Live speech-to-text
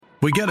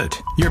We get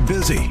it. You're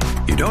busy.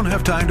 You don't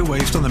have time to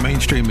waste on the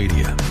mainstream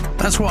media.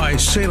 That's why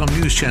Salem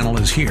News Channel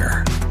is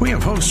here. We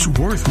have hosts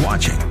worth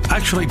watching,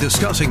 actually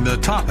discussing the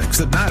topics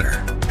that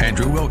matter.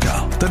 Andrew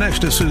Wilkow,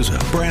 Dinesh D'Souza,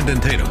 Brandon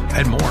Tatum,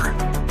 and more.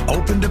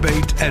 Open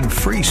debate and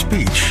free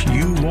speech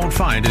you won't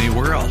find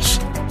anywhere else.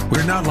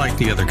 We're not like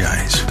the other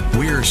guys.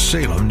 We're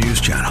Salem News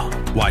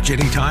Channel. Watch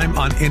anytime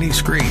on any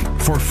screen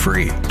for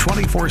free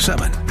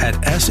 24/7 at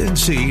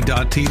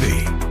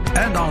snc.tv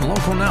and on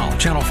Local Now,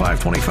 Channel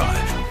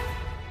 525.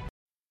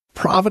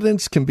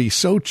 Providence can be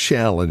so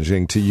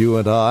challenging to you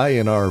and I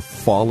in our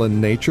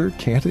fallen nature,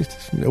 can't it?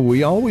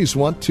 We always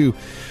want to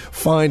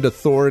find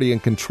authority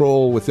and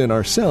control within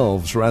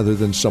ourselves rather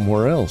than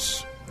somewhere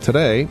else.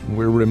 Today,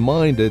 we're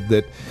reminded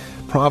that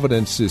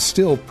providence is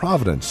still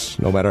providence,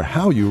 no matter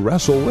how you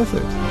wrestle with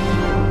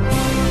it.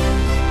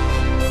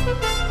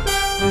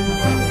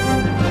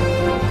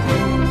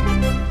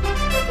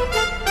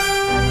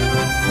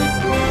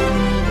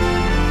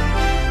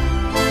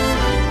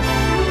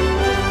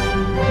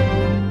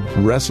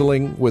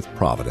 Wrestling with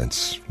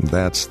Providence.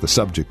 That's the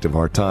subject of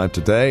our time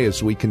today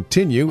as we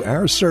continue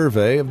our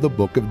survey of the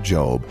book of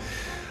Job.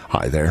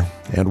 Hi there,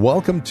 and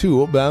welcome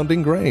to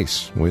Abounding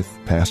Grace with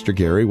Pastor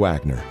Gary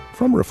Wagner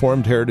from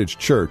Reformed Heritage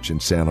Church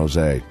in San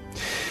Jose.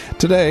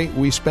 Today,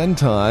 we spend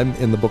time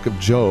in the book of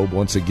Job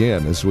once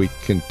again as we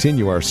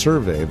continue our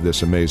survey of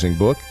this amazing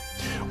book.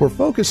 We're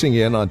focusing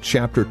in on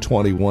chapter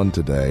 21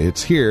 today.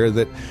 It's here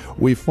that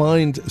we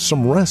find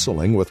some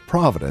wrestling with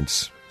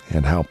Providence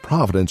and how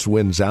Providence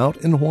wins out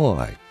and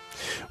why.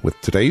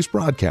 With today's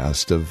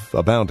broadcast of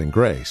Abounding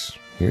Grace,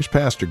 here's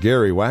Pastor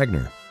Gary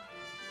Wagner.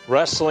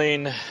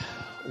 Wrestling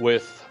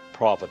with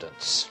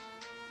Providence.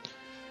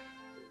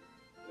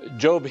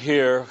 Job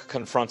here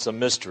confronts a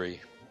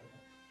mystery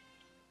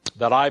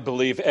that I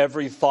believe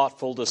every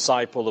thoughtful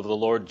disciple of the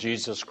Lord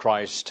Jesus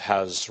Christ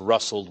has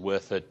wrestled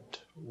with at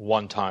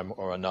one time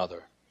or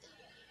another.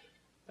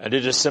 And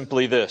it is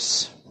simply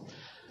this.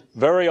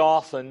 Very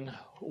often,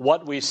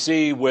 what we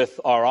see with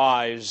our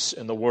eyes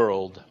in the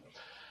world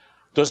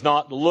does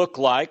not look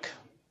like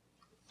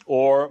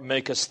or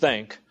make us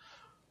think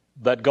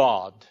that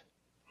God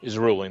is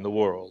ruling the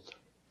world.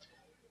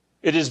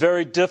 It is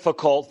very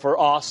difficult for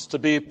us to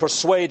be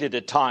persuaded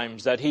at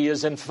times that He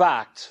is in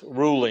fact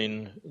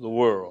ruling the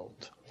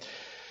world.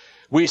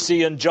 We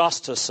see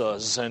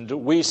injustices and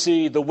we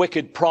see the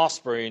wicked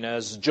prospering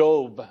as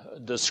Job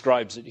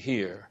describes it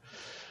here.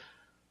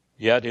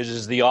 Yet it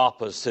is the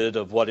opposite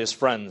of what his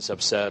friends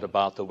have said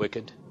about the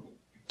wicked.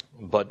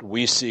 But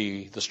we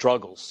see the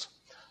struggles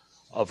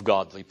of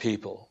godly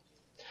people.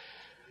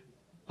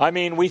 I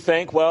mean, we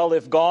think, well,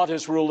 if God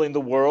is ruling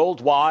the world,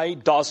 why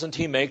doesn't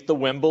He make the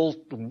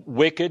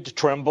wicked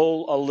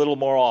tremble a little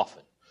more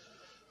often?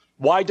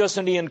 Why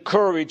doesn't He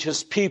encourage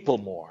His people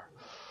more?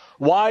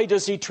 Why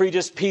does He treat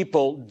His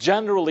people,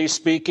 generally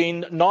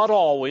speaking, not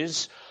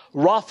always,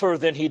 rougher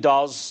than He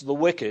does the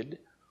wicked,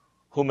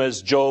 whom,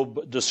 as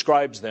Job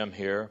describes them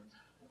here,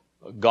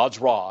 God's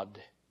rod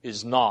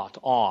is not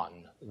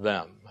on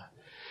them.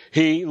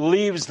 He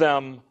leaves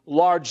them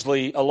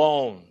largely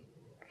alone.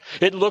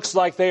 It looks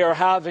like they are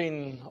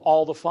having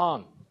all the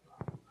fun.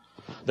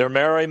 Their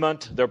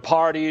merriment, their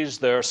parties,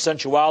 their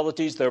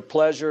sensualities, their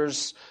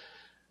pleasures,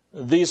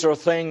 these are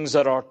things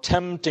that are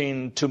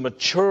tempting to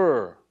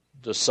mature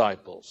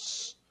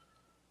disciples.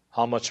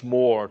 How much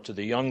more to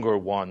the younger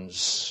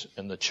ones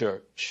in the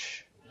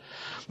church?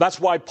 That's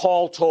why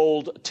Paul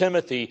told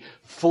Timothy,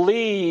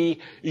 flee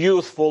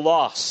youthful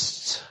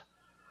lusts.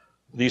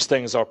 These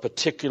things are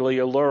particularly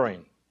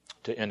alluring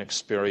to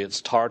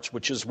inexperienced hearts,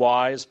 which is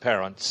why, as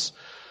parents,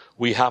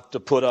 we have to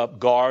put up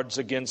guards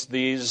against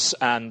these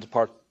and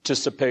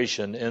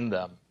participation in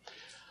them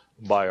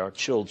by our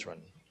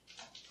children.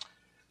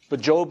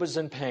 But Job is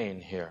in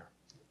pain here.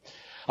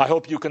 I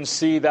hope you can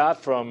see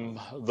that from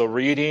the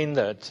reading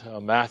that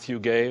Matthew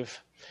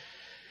gave.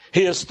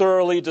 He is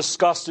thoroughly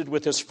disgusted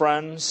with his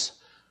friends.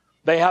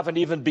 They haven't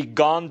even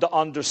begun to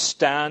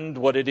understand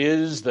what it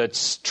is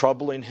that's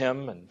troubling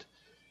him. And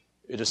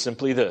it is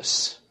simply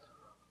this.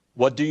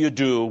 What do you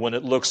do when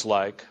it looks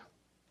like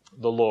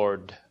the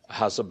Lord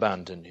has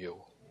abandoned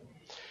you?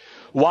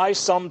 Why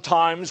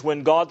sometimes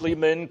when godly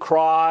men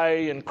cry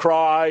and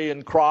cry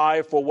and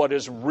cry for what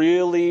is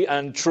really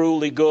and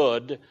truly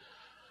good,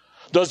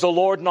 does the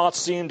Lord not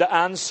seem to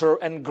answer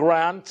and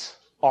grant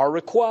our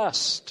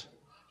request?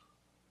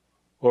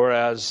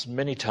 Whereas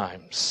many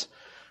times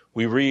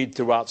we read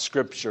throughout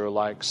Scripture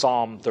like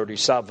Psalm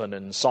 37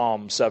 and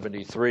Psalm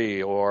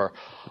 73 or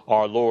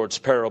our Lord's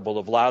parable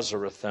of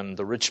Lazarus and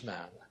the rich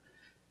man.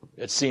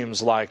 It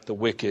seems like the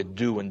wicked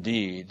do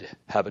indeed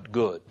have it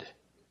good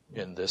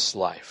in this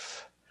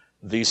life.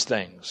 These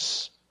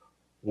things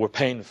were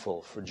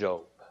painful for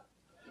Job.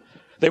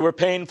 They were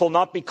painful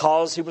not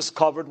because he was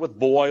covered with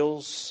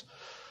boils,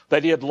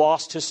 that he had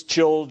lost his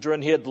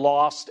children, he had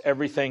lost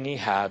everything he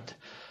had.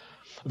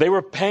 They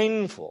were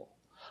painful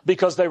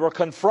because they were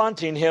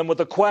confronting him with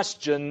a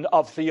question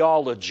of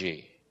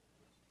theology.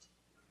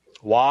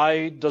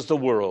 Why does the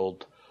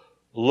world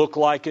look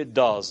like it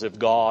does if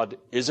God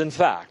is in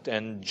fact,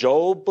 and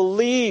Job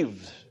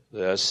believed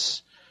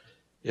this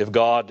if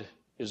God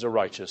is a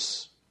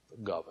righteous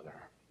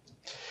governor?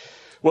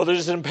 Well, it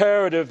is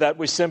imperative that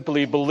we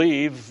simply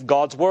believe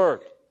God's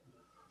word,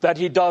 that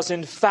he does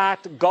in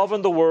fact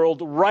govern the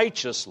world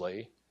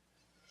righteously,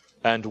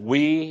 and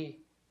we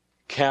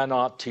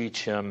cannot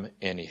teach him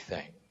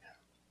anything.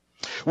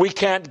 We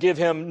can't give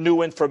him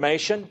new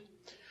information.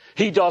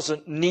 He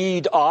doesn't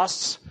need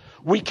us.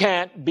 We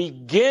can't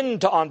begin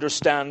to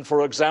understand,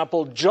 for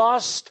example,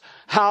 just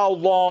how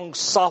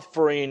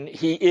long-suffering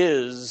he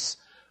is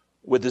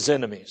with his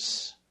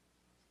enemies.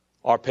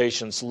 Our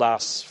patience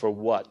lasts for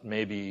what?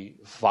 Maybe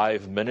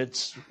 5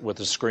 minutes with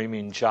a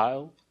screaming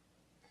child?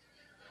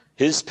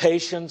 His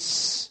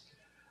patience,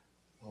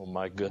 oh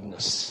my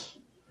goodness.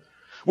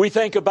 We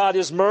think about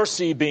his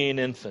mercy being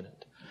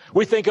infinite.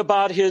 We think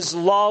about his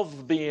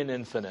love being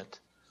infinite.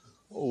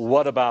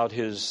 What about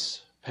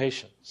his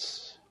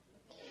patience?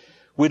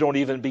 We don't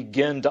even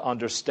begin to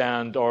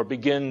understand or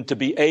begin to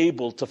be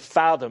able to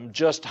fathom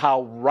just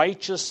how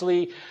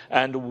righteously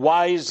and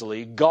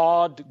wisely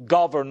God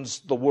governs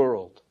the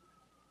world.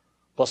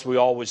 Plus, we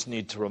always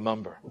need to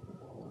remember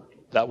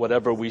that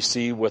whatever we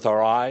see with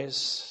our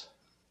eyes,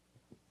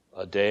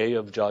 a day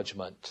of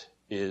judgment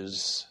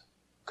is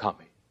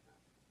coming.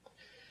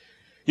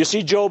 You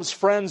see, Job's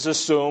friends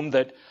assume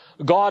that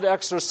God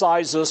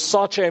exercises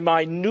such a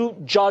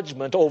minute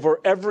judgment over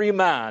every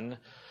man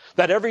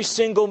that every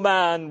single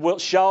man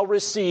shall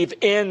receive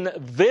in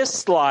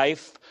this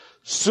life,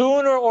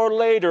 sooner or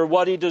later,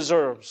 what he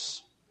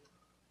deserves.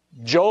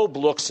 Job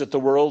looks at the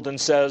world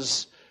and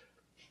says,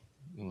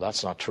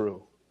 that's not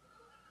true.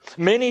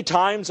 Many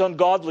times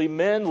ungodly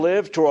men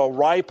live to a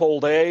ripe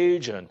old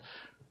age, and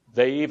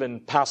they even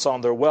pass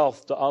on their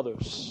wealth to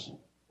others.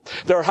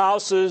 Their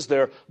houses,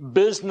 their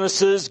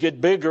businesses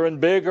get bigger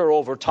and bigger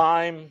over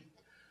time,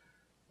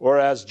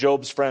 whereas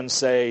Job's friends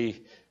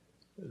say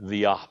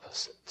the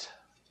opposite.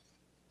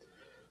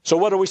 So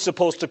what are we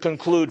supposed to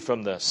conclude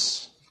from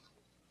this?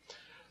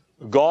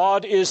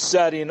 God is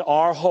setting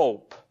our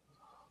hope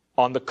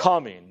on the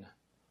coming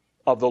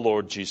of the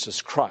Lord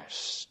Jesus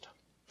Christ.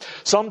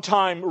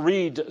 Sometime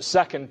read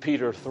 2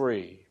 Peter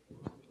 3.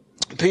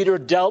 Peter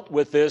dealt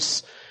with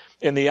this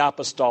in the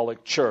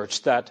apostolic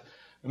church, that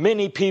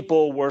many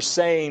people were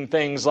saying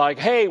things like,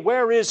 hey,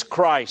 where is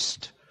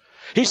Christ?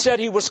 He said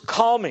he was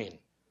coming,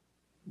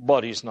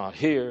 but he's not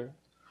here.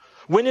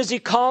 When is he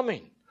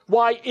coming?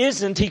 Why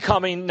isn't he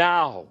coming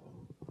now?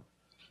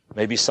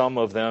 Maybe some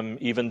of them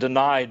even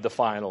denied the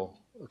final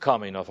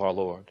coming of our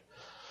Lord.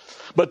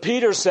 But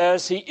Peter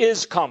says he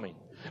is coming,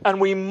 and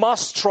we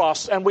must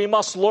trust, and we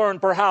must learn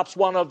perhaps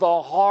one of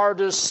the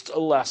hardest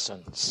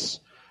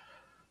lessons.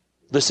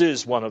 This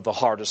is one of the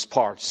hardest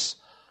parts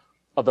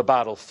of the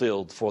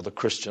battlefield for the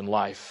Christian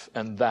life,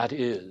 and that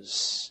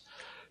is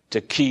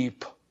to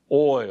keep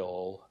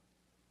oil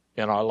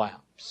in our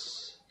lamps.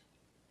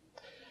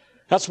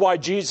 That's why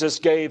Jesus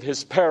gave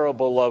his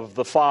parable of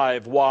the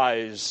 5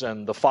 wise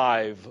and the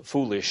 5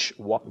 foolish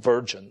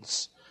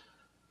virgins.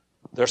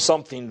 There's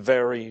something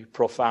very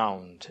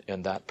profound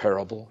in that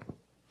parable.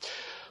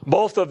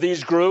 Both of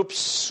these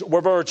groups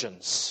were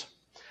virgins.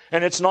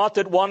 And it's not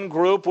that one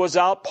group was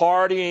out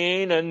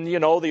partying and,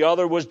 the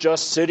other was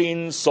just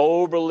sitting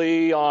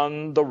soberly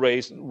on the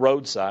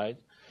roadside.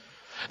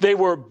 They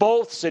were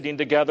both sitting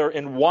together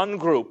in one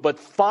group, but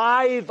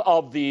 5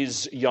 of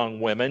these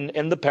young women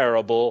in the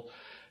parable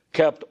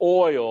kept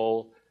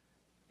oil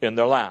in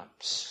their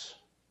lamps.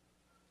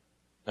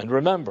 And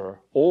remember,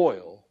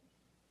 oil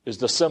is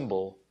the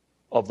symbol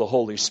of the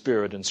Holy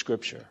Spirit in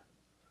Scripture.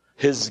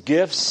 His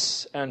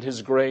gifts and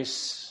his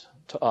grace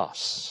to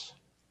us.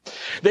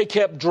 They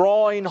kept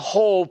drawing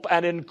hope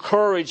and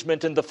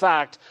encouragement in the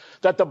fact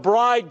that the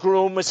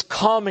bridegroom is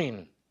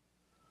coming.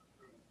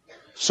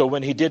 So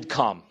when he did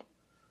come,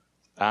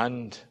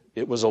 and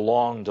it was a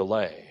long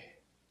delay,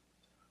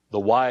 the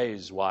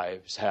wise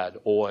wives had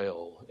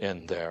oil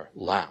in their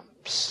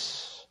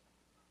lamps.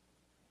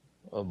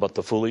 But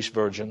the foolish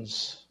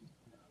virgins,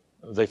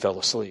 they fell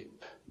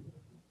asleep.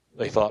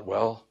 They thought,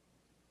 well,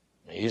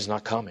 he's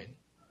not coming.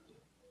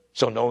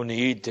 So no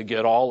need to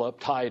get all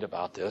uptight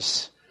about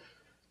this.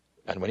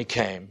 And when he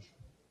came,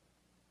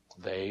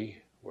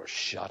 they were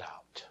shut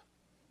out.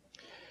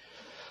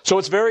 So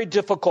it's a very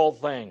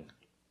difficult thing.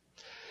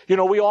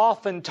 We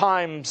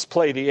oftentimes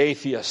play the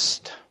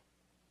atheist.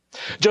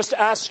 Just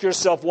ask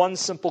yourself one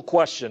simple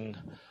question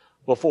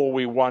before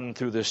we run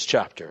through this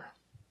chapter.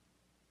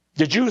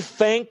 Did you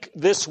think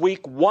this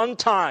week one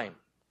time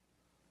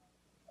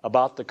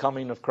about the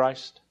coming of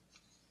Christ?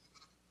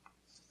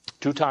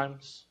 2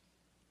 times?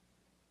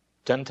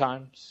 10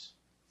 times?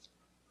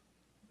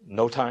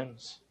 No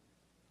times?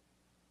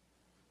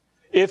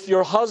 If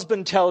your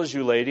husband tells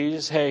you,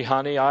 ladies, hey,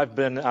 honey, I've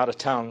been out of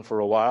town for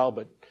a while,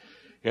 but,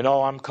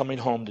 I'm coming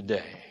home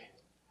today.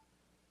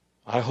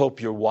 I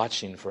hope you're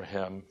watching for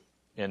him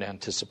in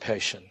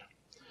anticipation.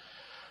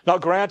 Now,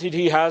 granted,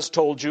 he has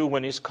told you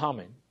when he's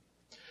coming.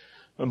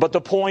 But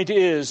the point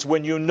is,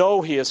 when you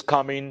know he is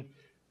coming,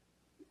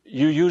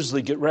 you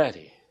usually get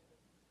ready.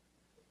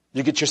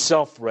 You get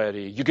yourself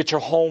ready. You get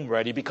your home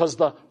ready because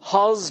the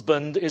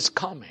husband is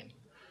coming.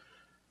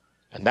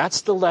 And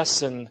that's the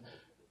lesson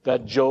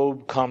that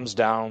Job comes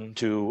down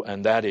to,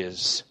 and that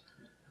is,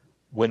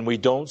 when we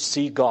don't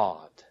see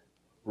God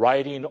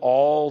righting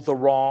all the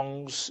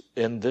wrongs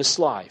in this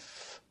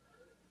life,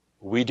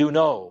 we do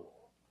know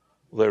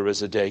there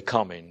is a day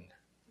coming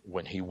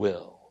when He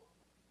will.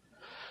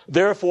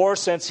 Therefore,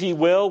 since He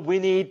will, we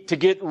need to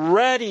get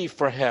ready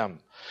for Him.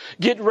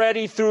 Get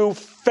ready through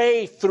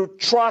faith, through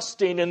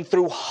trusting, and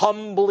through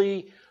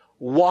humbly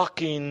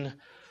walking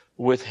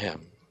with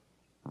Him.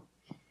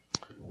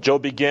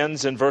 Job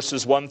begins in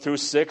verses 1 through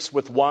 6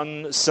 with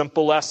one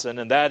simple lesson,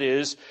 and that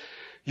is,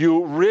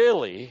 you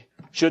really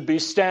should be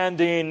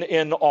standing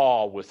in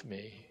awe with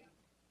me.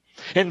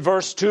 In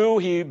verse 2,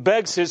 he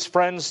begs his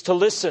friends to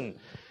listen.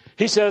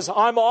 He says,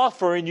 I'm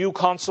offering you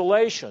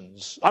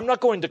consolations. I'm not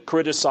going to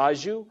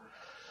criticize you.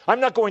 I'm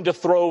not going to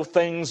throw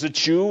things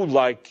at you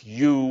like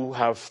you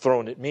have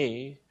thrown at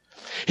me.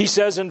 He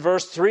says in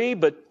verse 3,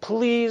 but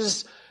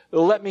please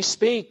let me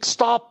speak.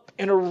 Stop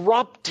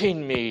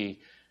interrupting me.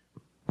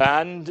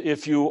 And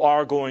if you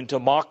are going to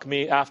mock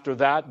me after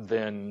that,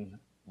 then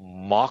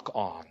mock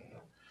on.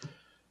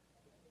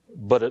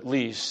 But at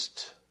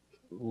least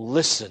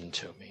listen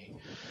to me.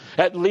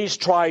 At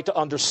least try to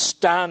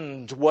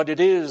understand what it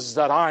is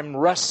that I'm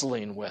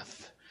wrestling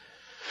with.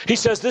 He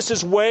says this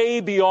is way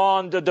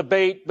beyond a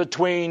debate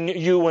between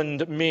you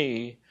and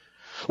me.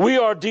 We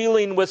are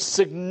dealing with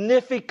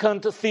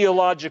significant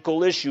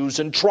theological issues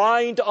and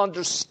trying to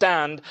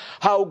understand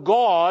how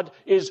God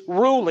is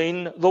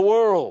ruling the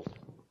world.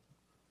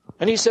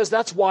 And he says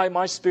that's why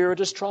my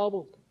spirit is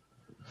troubled.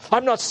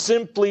 I'm not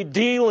simply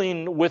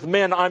dealing with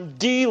men. I'm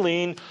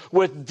dealing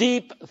with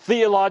deep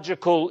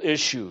theological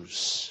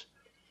issues.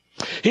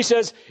 He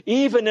says,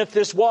 even if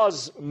this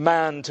was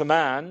man to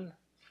man,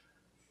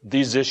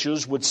 these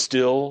issues would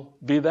still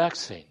be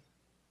vexing.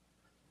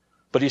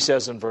 But he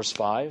says in verse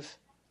 5,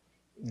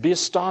 be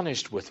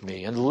astonished with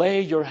me and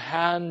lay your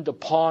hand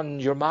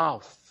upon your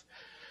mouth.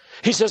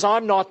 He says,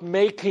 I'm not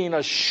making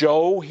a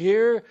show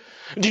here.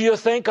 Do you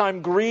think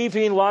I'm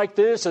grieving like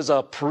this as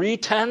a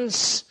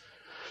pretense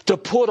to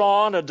put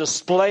on a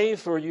display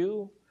for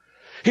you?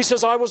 He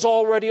says, I was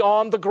already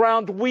on the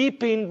ground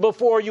weeping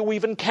before you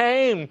even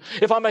came.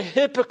 If I'm a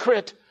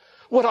hypocrite,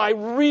 would I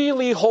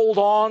really hold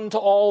on to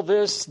all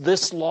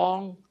this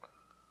long?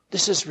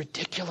 This is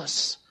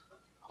ridiculous.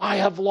 I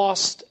have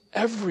lost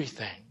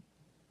everything.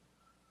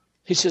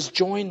 He says,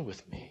 join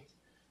with me.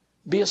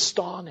 Be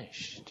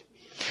astonished.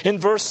 In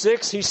verse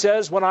 6, he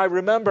says, when I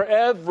remember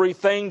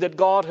everything that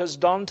God has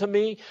done to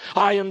me,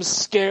 I am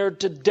scared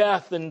to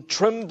death and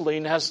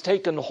trembling has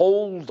taken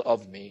hold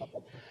of me.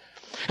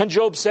 And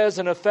Job says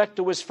in effect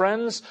to his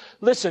friends,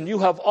 listen, you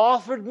have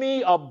offered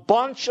me a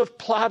bunch of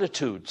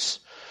platitudes,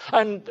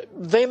 and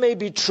they may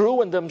be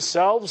true in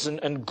themselves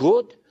and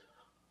good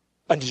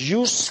and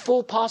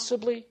useful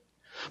possibly,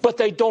 but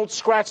they don't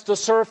scratch the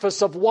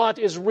surface of what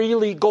is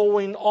really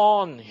going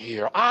on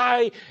here.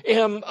 I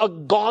am a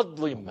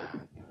godly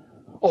man.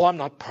 Oh, I'm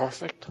not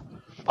perfect.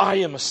 I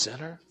am a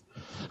sinner.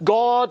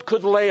 God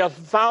could lay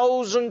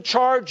 1,000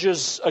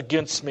 charges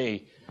against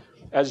me,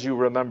 as you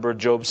remember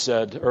Job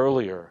said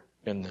earlier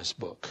in this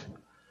book.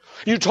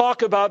 You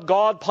talk about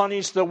God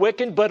punish the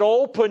wicked, but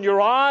open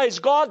your eyes.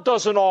 God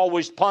doesn't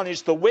always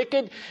punish the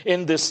wicked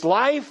in this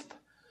life.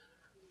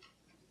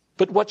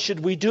 But what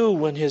should we do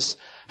when His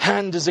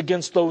hand is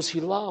against those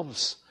He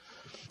loves?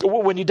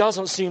 When He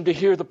doesn't seem to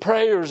hear the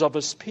prayers of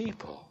His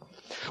people?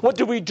 What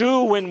do we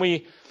do when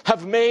we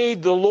have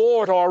made the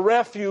Lord our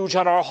refuge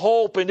and our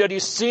hope, and yet He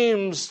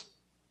seems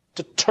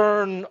to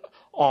turn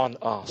on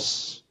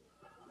us?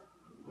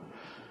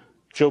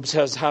 Job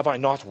says, have I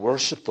not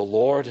worshipped the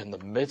Lord in the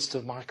midst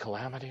of my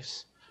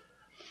calamities?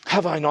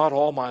 Have I not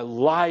all my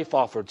life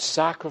offered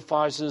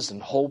sacrifices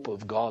in hope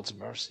of God's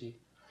mercy?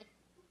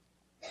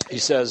 He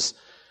says,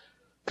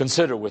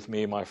 consider with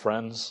me, my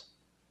friends,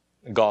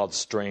 God's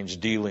strange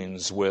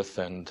dealings with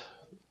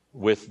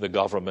the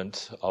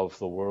government of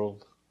the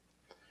world.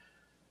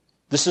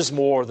 This is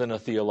more than a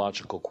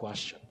theological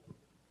question,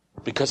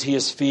 because he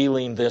is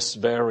feeling this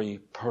very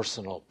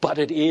personal, but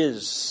it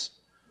is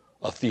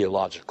a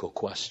theological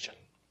question.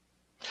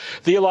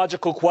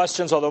 Theological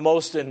questions are the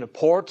most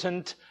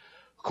important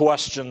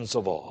questions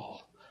of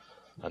all,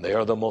 and they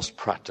are the most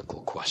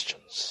practical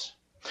questions.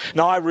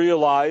 Now, I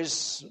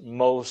realize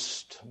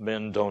most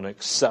men don't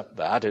accept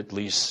that, at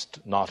least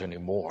not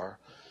anymore,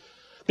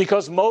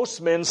 because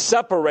most men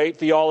separate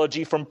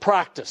theology from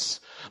practice.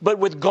 But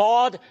with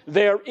God,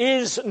 there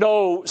is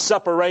no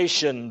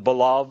separation,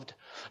 beloved.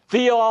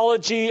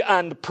 Theology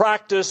and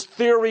practice,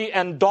 theory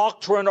and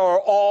doctrine are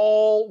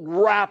all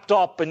wrapped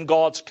up in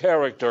God's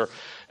character.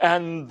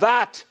 And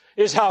that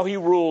is how He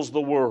rules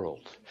the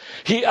world.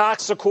 He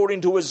acts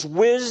according to His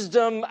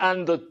wisdom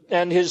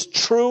and His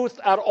truth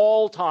at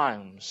all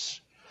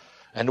times.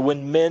 And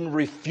when men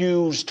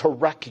refuse to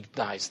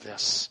recognize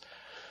this,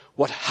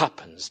 what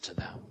happens to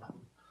them?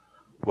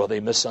 Well, they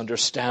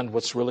misunderstand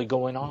what's really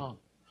going on.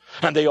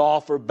 And they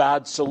offer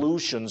bad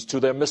solutions to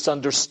their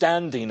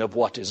misunderstanding of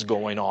what is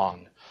going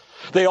on.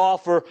 They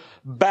offer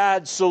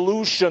bad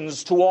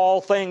solutions to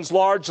all things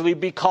largely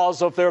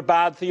because of their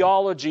bad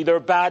theology, their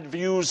bad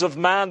views of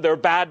man, their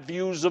bad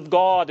views of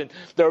God, and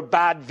their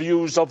bad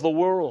views of the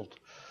world.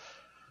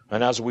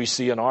 And as we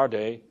see in our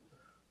day,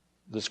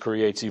 this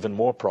creates even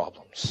more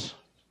problems.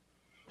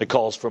 It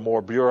calls for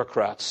more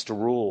bureaucrats to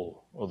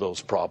rule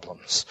those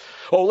problems.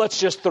 Oh, let's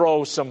just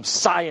throw some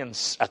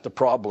science at the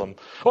problem.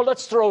 Or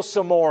let's throw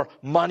some more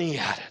money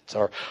at it.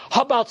 Or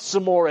how about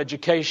some more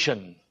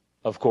education?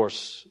 Of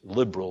course,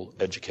 liberal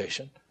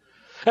education.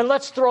 And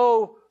let's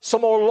throw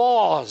some more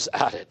laws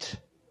at it.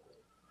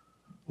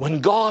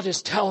 When God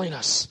is telling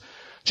us,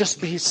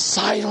 just be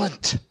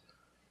silent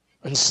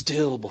and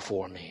still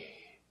before me.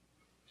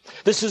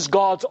 This is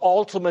God's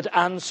ultimate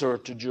answer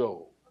to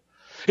Job.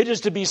 It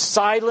is to be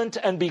silent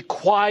and be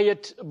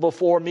quiet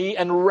before me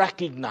and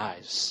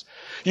recognize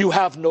you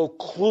have no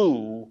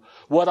clue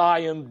what I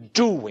am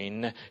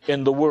doing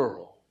in the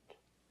world.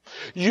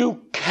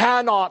 You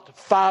cannot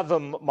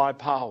fathom my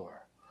power.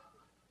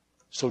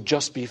 So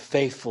just be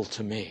faithful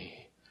to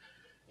me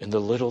in the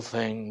little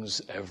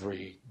things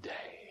every day.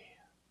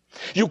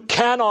 You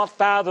cannot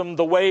fathom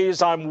the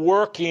ways I'm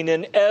working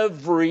in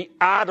every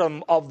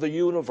atom of the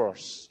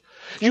universe.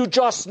 You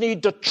just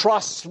need to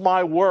trust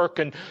my work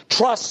and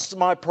trust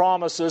my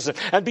promises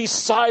and be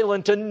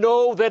silent and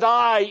know that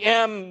I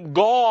am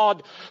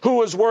God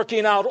who is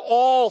working out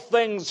all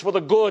things for the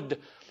good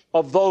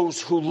of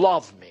those who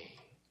love me.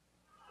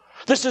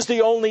 This is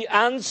the only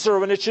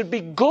answer, and it should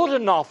be good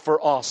enough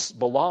for us,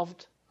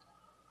 beloved.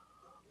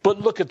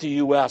 But look at the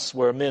U.S.,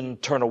 where men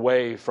turn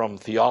away from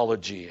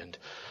theology and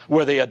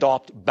where they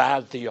adopt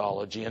bad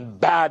theology and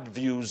bad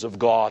views of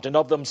God and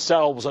of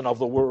themselves and of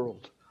the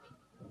world.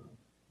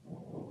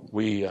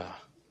 We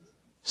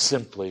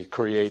simply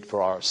create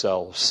for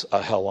ourselves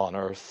a hell on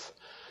earth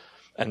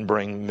and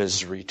bring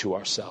misery to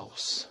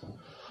ourselves.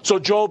 So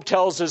Job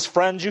tells his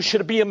friends, you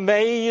should be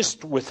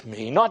amazed with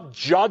me, not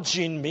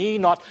judging me,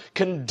 not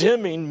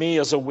condemning me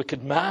as a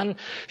wicked man.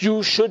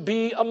 You should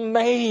be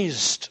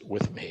amazed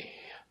with me.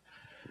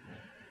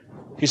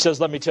 He says,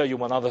 let me tell you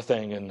one other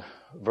thing in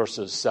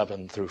verses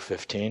 7 through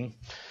 15.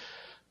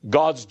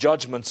 God's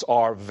judgments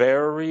are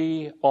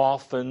very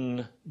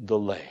often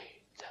delayed.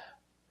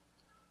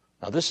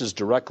 Now, this is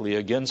directly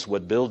against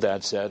what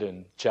Bildad said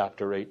in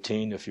chapter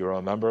 18, if you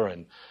remember,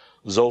 and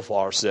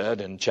Zophar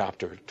said in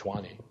chapter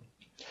 20.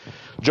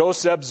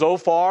 Joseph,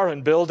 Zophar,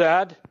 and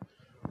Bildad,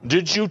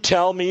 did you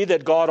tell me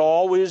that God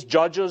always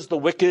judges the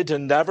wicked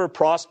and never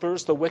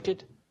prospers the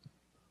wicked?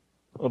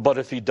 But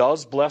if he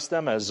does bless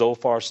them, as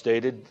Zophar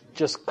stated,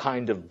 just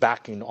kind of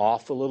backing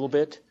off a little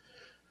bit,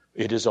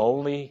 it is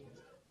only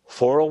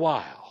for a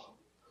while.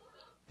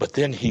 But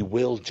then he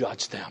will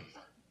judge them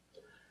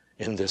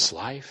in this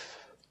life.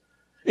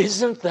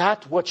 Isn't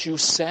that what you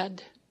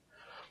said?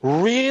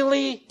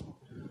 Really?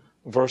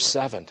 Verse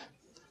 7.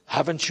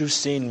 Haven't you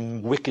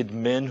seen wicked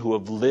men who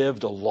have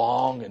lived a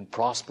long and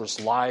prosperous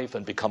life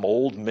and become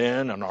old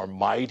men and are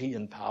mighty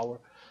in power?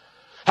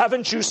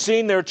 Haven't you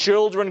seen their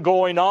children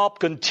going up,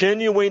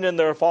 continuing in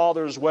their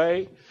father's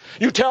way?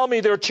 You tell me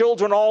their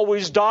children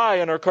always die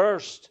and are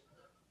cursed.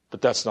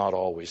 But that's not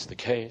always the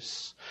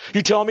case.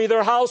 You tell me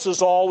their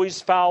houses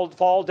always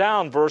fall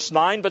down, verse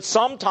 9, but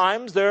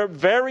sometimes they're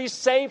very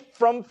safe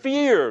from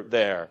fear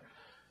there.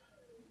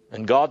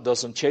 And God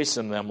doesn't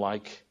chasten them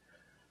like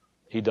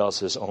he does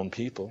his own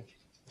people.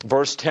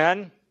 Verse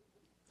 10,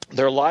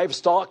 their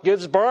livestock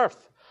gives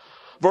birth.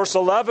 Verse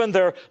 11,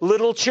 their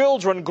little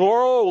children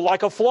grow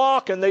like a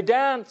flock and they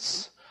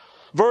dance.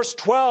 Verse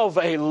 12,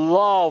 they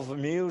love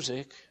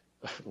music.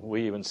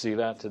 We even see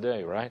that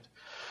today, right?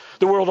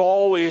 The world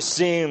always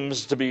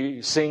seems to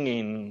be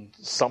singing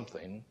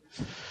something.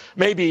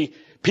 Maybe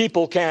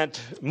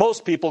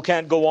most people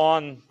can't go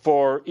on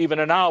for even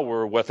an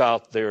hour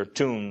without their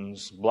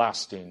tunes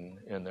blasting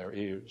in their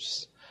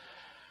ears.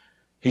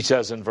 He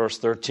says in verse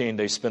 13,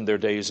 they spend their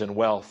days in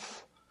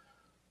wealth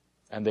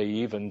and they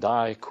even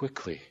die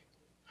quickly.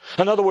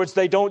 In other words,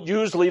 they don't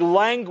usually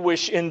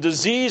languish in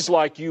disease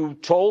like you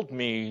told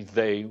me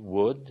they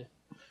would.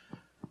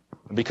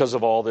 Because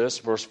of all this,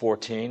 verse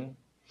 14,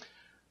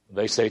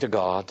 they say to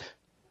God,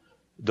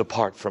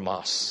 depart from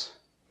us.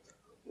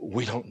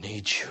 We don't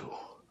need you.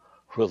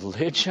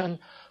 Religion?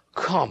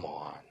 Come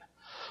on.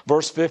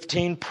 Verse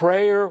 15,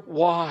 prayer?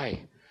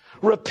 Why?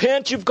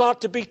 Repent, you've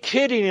got to be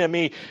kidding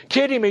me.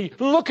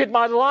 Look at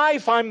my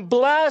life. I'm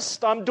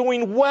blessed. I'm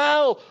doing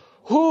well.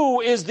 Who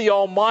is the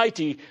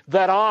Almighty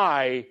that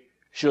I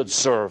should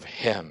serve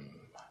him?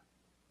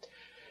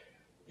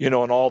 You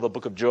know, in all the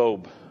book of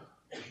Job,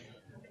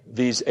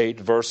 these 8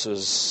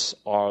 verses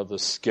are the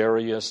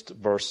scariest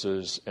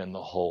verses in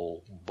the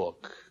whole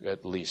book,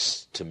 at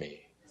least to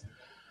me.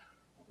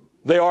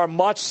 They are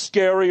much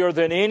scarier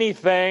than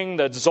anything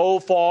that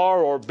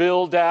Zophar or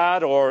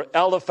Bildad or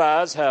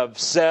Eliphaz have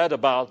said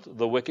about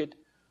the wicked.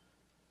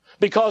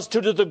 Because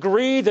to the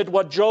degree that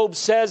what Job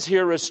says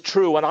here is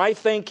true, and I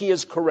think he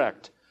is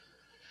correct,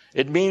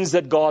 It means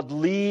that God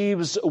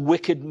leaves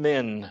wicked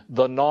men,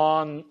 the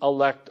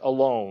non-elect,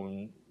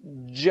 alone,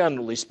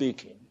 generally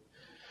speaking.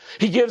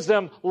 He gives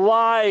them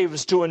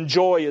lives to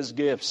enjoy His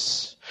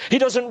gifts. He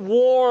doesn't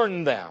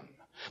warn them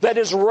that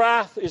His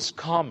wrath is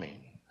coming.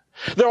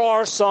 There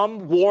are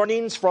some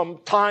warnings from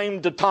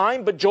time to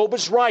time, but Job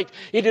is right.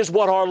 It is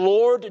what our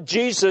Lord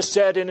Jesus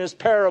said in His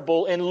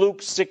parable in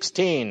Luke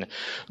 16.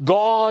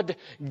 God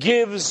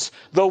gives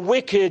the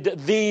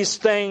wicked these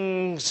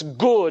things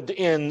good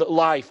in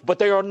life, but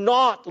they are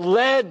not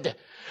led.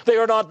 They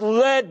are not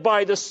led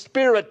by the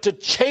Spirit to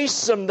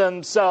chasten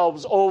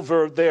themselves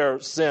over their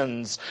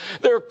sins.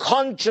 Their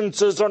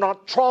consciences are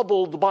not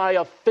troubled by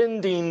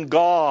offending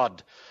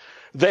God.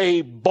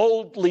 They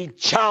boldly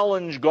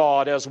challenge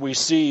God, as we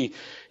see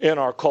in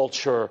our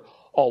culture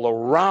all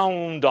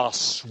around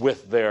us,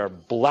 with their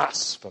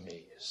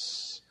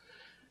blasphemies.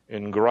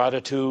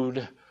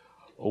 Ingratitude,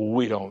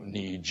 we don't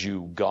need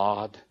you,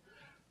 God.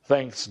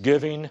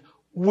 Thanksgiving,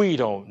 we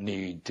don't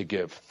need to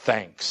give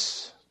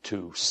thanks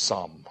to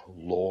some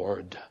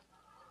Lord.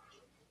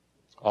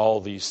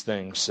 All these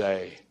things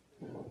say,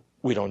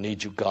 we don't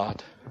need you,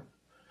 God.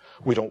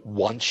 We don't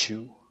want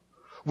you.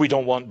 We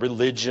don't want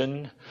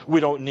religion. We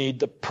don't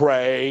need to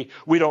pray.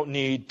 We don't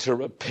need to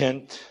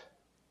repent.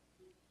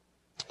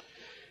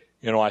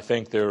 You know, I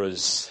think there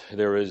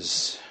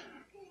is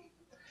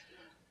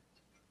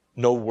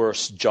no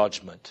worse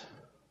judgment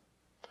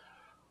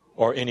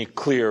or any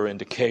clear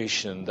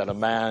indication that a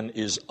man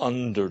is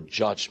under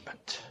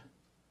judgment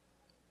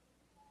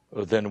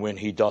than when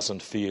he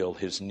doesn't feel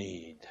his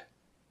need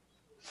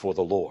for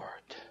the Lord.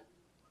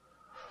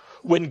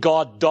 When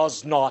God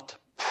does not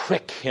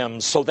prick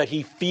him so that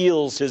he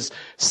feels his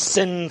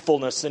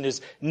sinfulness and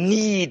his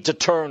need to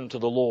turn to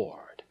the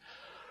Lord.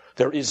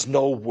 There is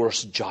no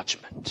worse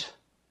judgment.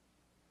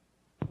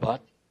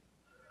 But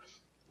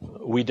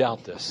we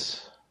doubt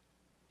this.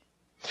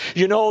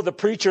 You know, the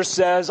preacher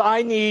says,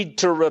 I need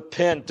to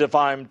repent if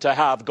I'm to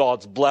have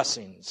God's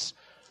blessings.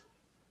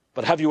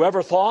 But have you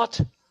ever thought?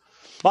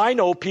 I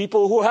know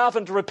people who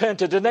haven't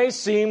repented and they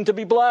seem to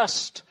be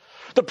blessed.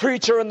 The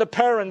preacher in the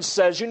parents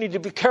says you need to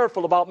be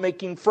careful about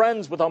making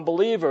friends with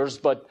unbelievers,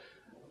 but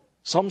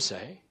some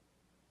say,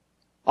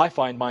 I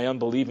find my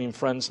unbelieving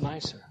friends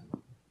nicer.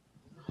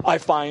 I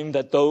find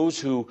that those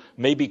who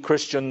may be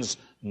Christians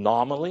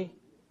nominally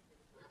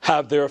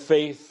have their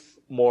faith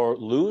more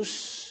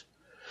loose,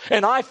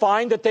 and I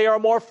find that they are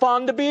more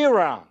fun to be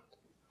around.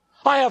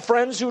 I have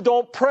friends who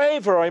don't pray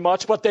very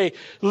much, but they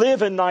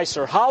live in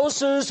nicer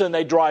houses and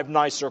they drive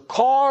nicer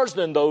cars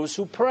than those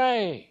who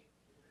pray.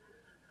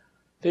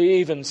 They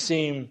even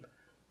seem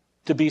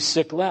to be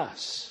sick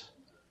less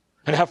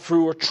and have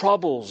fewer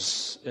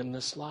troubles in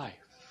this life.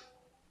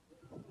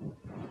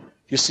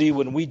 You see,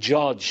 when we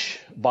judge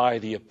by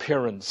the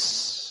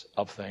appearance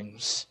of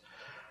things,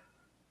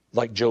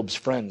 like Job's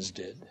friends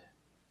did,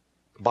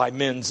 by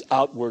men's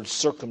outward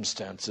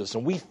circumstances,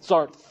 and we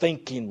start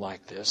thinking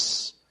like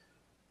this,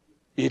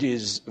 it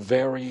is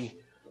very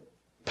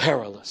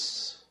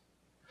perilous.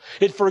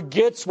 It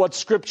forgets what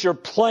Scripture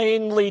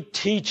plainly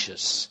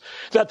teaches,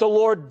 that the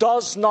Lord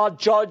does not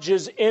judge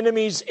His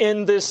enemies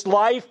in this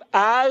life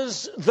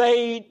as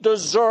they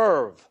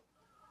deserve,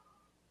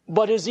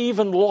 but is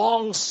even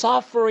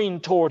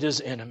long-suffering toward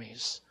His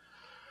enemies.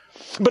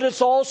 But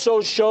it also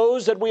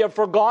shows that we have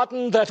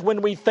forgotten that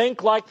when we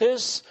think like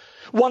this,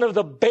 one of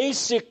the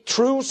basic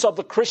truths of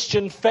the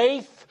Christian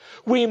faith,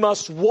 we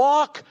must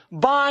walk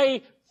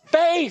by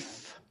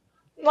faith,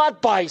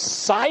 not by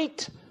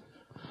sight.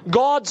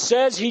 God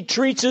says He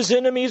treats His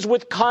enemies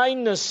with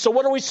kindness. So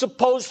what are we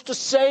supposed to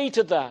say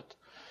to that?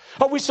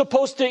 Are we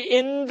supposed to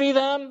envy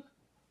them?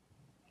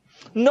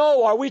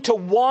 No. Are we to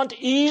want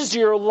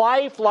easier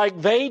life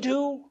like they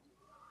do?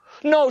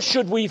 No.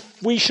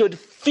 We should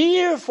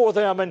fear for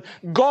them and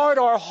guard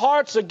our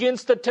hearts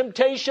against the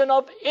temptation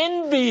of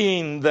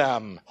envying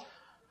them.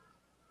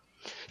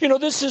 You know,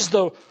 this is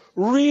the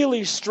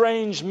really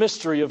strange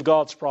mystery of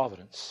God's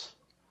providence.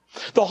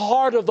 The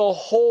heart of the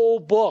whole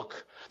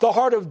book. The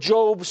heart of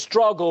Job's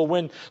struggle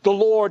when the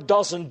Lord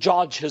doesn't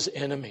judge his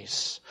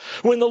enemies.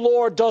 When the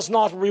Lord does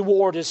not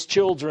reward His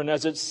children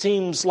as it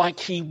seems like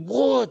He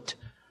would.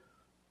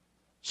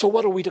 So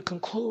what are we to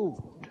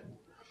conclude?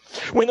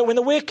 When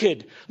the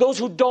wicked, those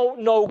who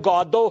don't know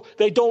God, though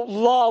they don't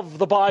love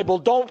the Bible,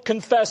 don't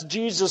confess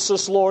Jesus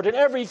as Lord, and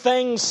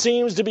everything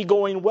seems to be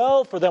going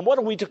well for them, what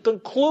are we to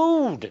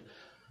conclude?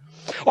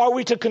 Are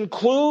we to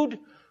conclude,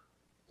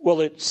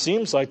 well, it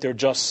seems like they're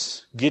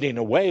just getting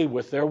away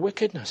with their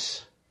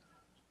wickedness?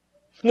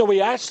 No,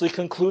 we actually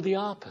conclude the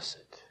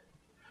opposite.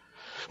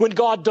 When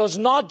God does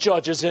not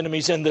judge His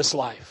enemies in this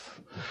life,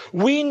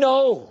 we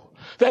know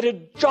that a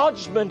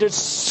judgment is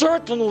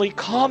certainly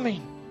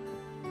coming.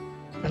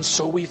 And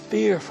so we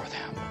fear for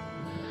them.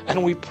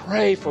 And we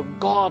pray for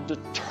God to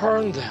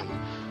turn them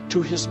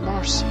to His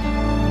mercy.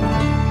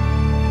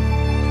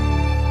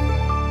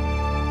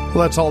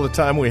 Well, that's all the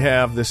time we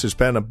have. This has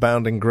been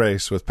Abounding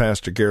Grace with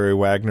Pastor Gary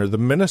Wagner, the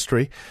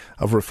ministry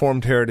of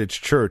Reformed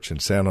Heritage Church in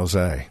San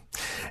Jose.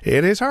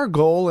 It is our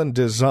goal and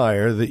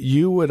desire that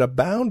you would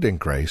abound in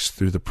grace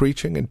through the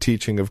preaching and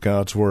teaching of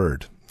God's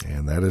Word.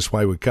 And that is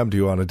why we come to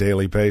you on a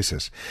daily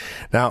basis.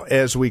 Now,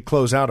 as we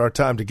close out our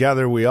time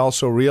together, we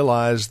also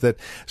realize that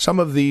some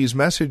of these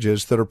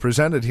messages that are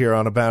presented here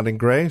on Abounding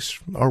Grace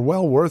are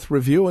well worth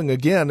reviewing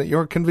again at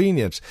your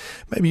convenience.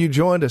 Maybe you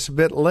joined us a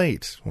bit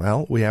late.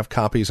 Well, we have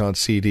copies on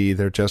CD.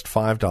 They're just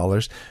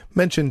 $5.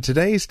 Mention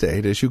today's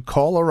date as you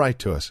call or write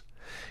to us.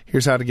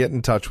 Here's how to get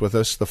in touch with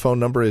us. The phone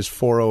number is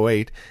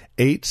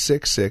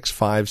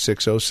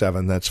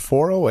 408-866-5607. That's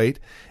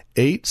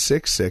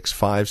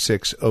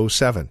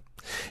 408-866-5607.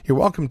 You're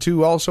welcome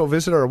to also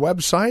visit our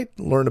website,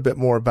 learn a bit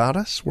more about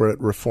us. We're at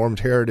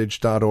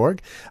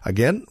reformedheritage.org.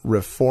 Again,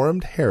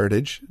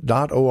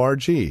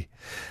 reformedheritage.org. And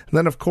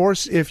then, of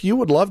course, if you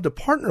would love to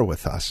partner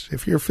with us,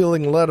 if you're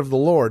feeling led of the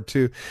Lord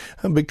to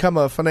become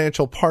a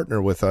financial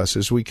partner with us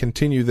as we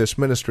continue this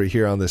ministry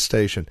here on this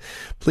station,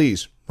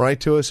 please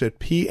write to us at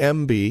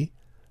PMB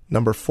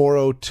number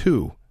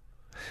 402.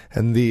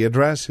 And the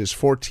address is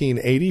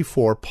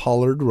 1484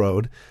 Pollard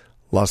Road,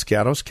 Los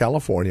Gatos,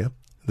 California.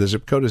 The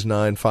zip code is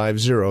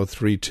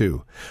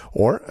 95032.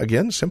 Or,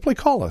 again, simply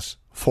call us,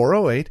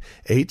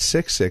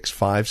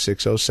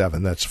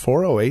 408-866-5607. That's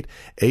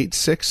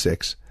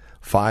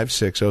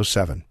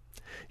 408-866-5607.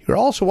 You're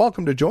also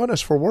welcome to join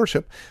us for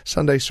worship.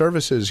 Sunday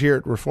services here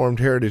at Reformed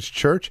Heritage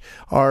Church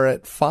are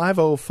at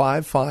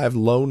 5055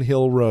 Lone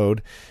Hill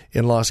Road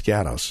in Los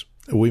Gatos.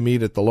 We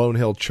meet at the Lone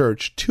Hill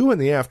Church 2 in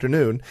the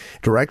afternoon.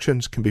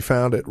 Directions can be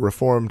found at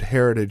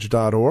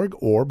reformedheritage.org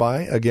or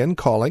by, again,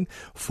 calling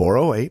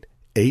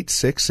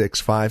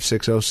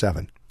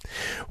 408-866-5607.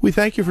 We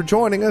thank you for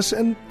joining us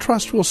and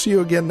trust we'll see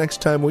you again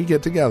next time we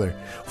get together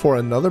for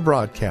another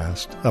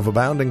broadcast of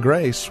Abounding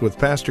Grace with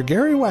Pastor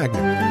Gary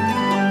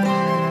Wagner.